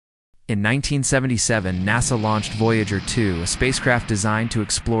In 1977, NASA launched Voyager 2, a spacecraft designed to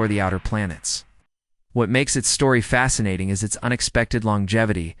explore the outer planets. What makes its story fascinating is its unexpected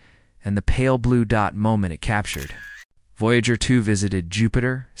longevity and the pale blue dot moment it captured. Voyager 2 visited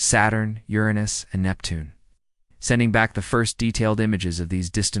Jupiter, Saturn, Uranus, and Neptune, sending back the first detailed images of these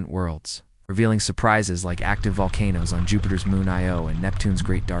distant worlds, revealing surprises like active volcanoes on Jupiter's moon Io and Neptune's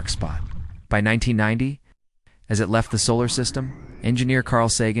great dark spot. By 1990, as it left the solar system, engineer Carl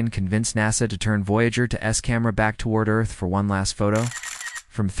Sagan convinced NASA to turn Voyager to S camera back toward Earth for one last photo.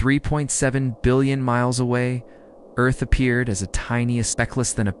 From 3.7 billion miles away, Earth appeared as a tiny speck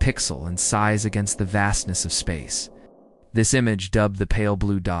less than a pixel in size against the vastness of space. This image, dubbed the pale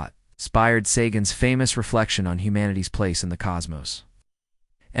blue dot, inspired Sagan's famous reflection on humanity's place in the cosmos,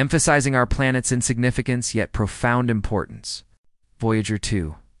 emphasizing our planet's insignificance yet profound importance. Voyager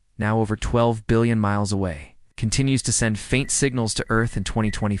 2, now over 12 billion miles away, continues to send faint signals to Earth in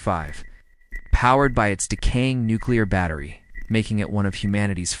 2025, powered by its decaying nuclear battery, making it one of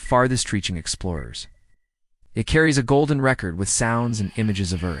humanity's farthest-reaching explorers. It carries a golden record with sounds and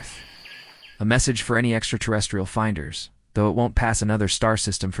images of Earth, a message for any extraterrestrial finders, though it won't pass another star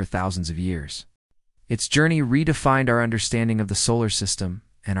system for thousands of years. Its journey redefined our understanding of the solar system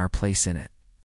and our place in it.